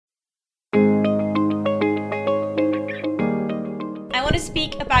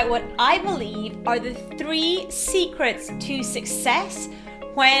about what I believe are the 3 secrets to success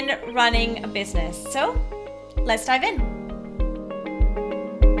when running a business. So, let's dive in.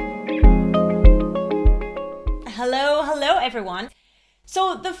 Hello everyone.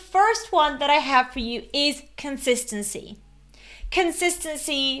 So the first one that I have for you is consistency.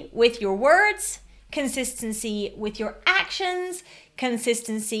 Consistency with your words, consistency with your actions,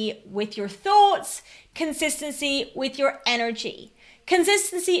 consistency with your thoughts, consistency with your energy,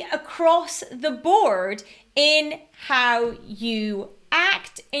 consistency across the board in how you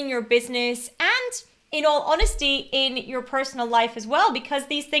act in your business and, in all honesty, in your personal life as well, because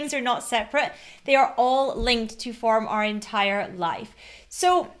these things are not separate. They are all linked to form our entire life.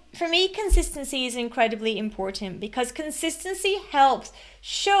 So for me, consistency is incredibly important because consistency helps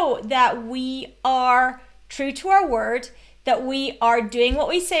show that we are true to our word, that we are doing what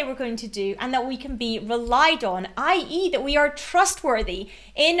we say we're going to do, and that we can be relied on, i.e. that we are trustworthy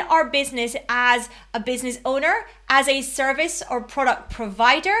in our business as a business owner, as a service or product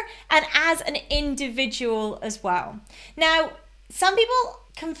provider, and as an individual as well. Now, some people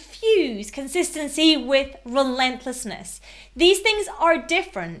confuse consistency with relentlessness. These things are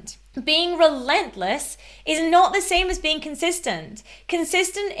different. Being relentless is not the same as being consistent.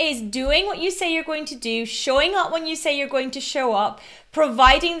 Consistent is doing what you say you're going to do, showing up when you say you're going to show up,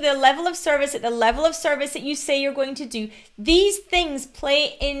 providing the level of service at the level of service that you say you're going to do. These things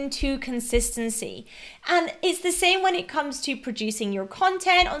play into consistency. And it's the same when it comes to producing your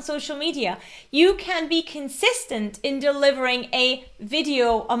content on social media. You can be consistent in delivering a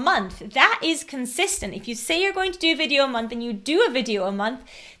video a month. That is consistent. If you say you're going to do a video a month and you do a video a month,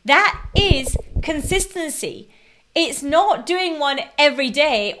 that is consistency. It's not doing one every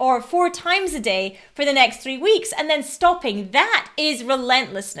day or 4 times a day for the next 3 weeks and then stopping. That is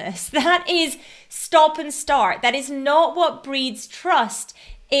relentlessness. That is stop and start. That is not what breeds trust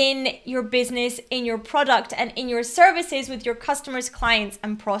in your business, in your product, and in your services with your customers, clients,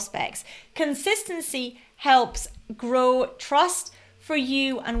 and prospects. Consistency helps grow trust for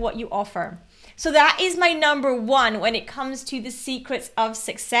you and what you offer. So that is my number 1 when it comes to the secrets of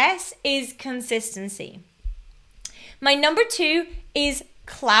success is consistency. My number 2 is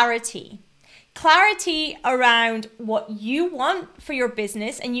clarity. Clarity around what you want for your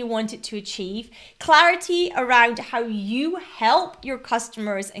business and you want it to achieve. Clarity around how you help your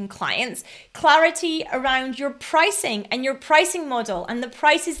customers and clients. Clarity around your pricing and your pricing model and the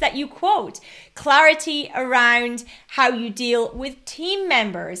prices that you quote. Clarity around how you deal with team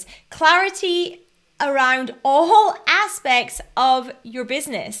members. Clarity around all aspects of your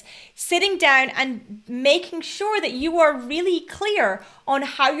business, sitting down and making sure that you are really clear on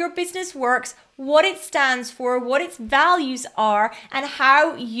how your business works, what it stands for, what its values are, and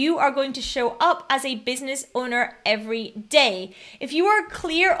how you are going to show up as a business owner every day. If you are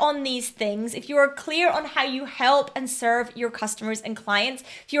clear on these things, if you are clear on how you help and serve your customers and clients,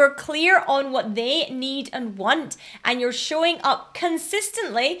 if you are clear on what they need and want, and you're showing up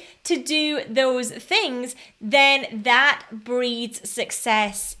consistently to do those things, then that breeds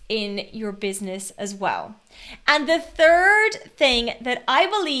success in your business as well. And the third thing that I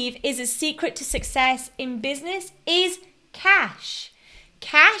believe is a secret to success in business is cash.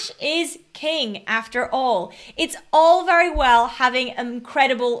 Cash is king after all. It's all very well having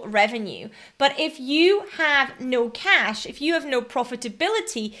incredible revenue, but if you have no cash, if you have no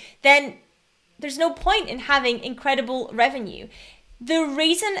profitability, then there's no point in having incredible revenue. The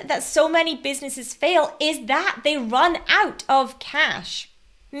reason that so many businesses fail is that they run out of cash.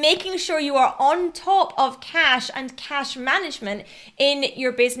 Making sure you are on top of cash and cash management in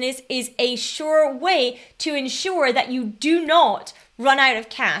your business is a sure way to ensure that you do not run out of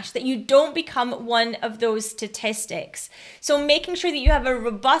cash, that you don't become one of those statistics. So making sure that you have a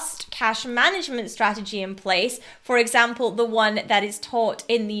robust cash management strategy in place, for example, the one that is taught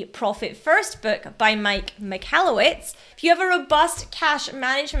in the Profit First book by Mike Michalowicz. If you have a robust cash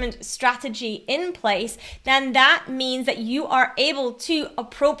management strategy in place, then that means that you are able to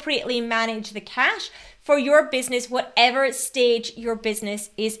appropriately manage the cash for your business, whatever stage your business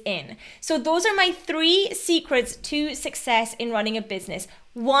is in. So those are my 3 secrets to success in running a business.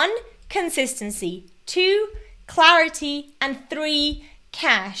 1, consistency. 2, clarity. And 3,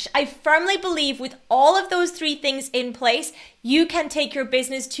 cash. I firmly believe with all of those 3 things in place, you can take your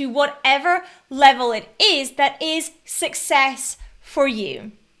business to whatever level it is that is success for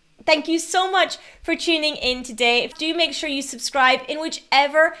you. Thank you so much for tuning in today. Do make sure you subscribe in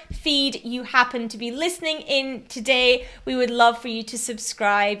whichever feed you happen to be listening in today. We would love for you to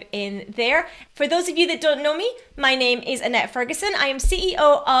subscribe in there. For those of you that don't know me, my name is Annette Ferguson. I am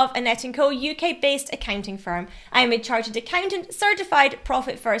CEO of Annette & Co, UK-based accounting firm. I am a chartered accountant, certified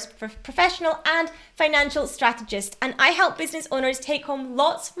Profit First professional and financial strategist, and I help business owners take home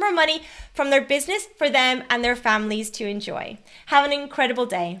lots more money from their business for them and their families to enjoy. Have an incredible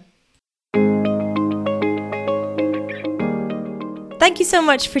day. Thank you so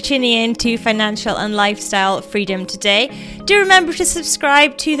much for tuning in to Financial and Lifestyle Freedom today. Do remember to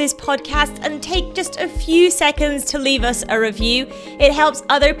subscribe to this podcast and take just a few seconds to leave us a review. It helps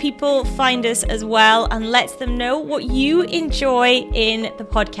other people find us as well and lets them know what you enjoy in the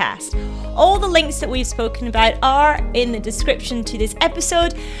podcast. All the links that we've spoken about are in the description to this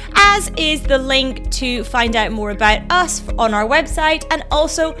episode, as is the link to find out more about us on our website, and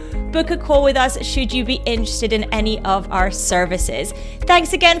also book a call with us should you be interested in any of our services.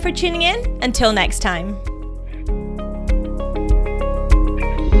 Thanks again for tuning in. Until next time.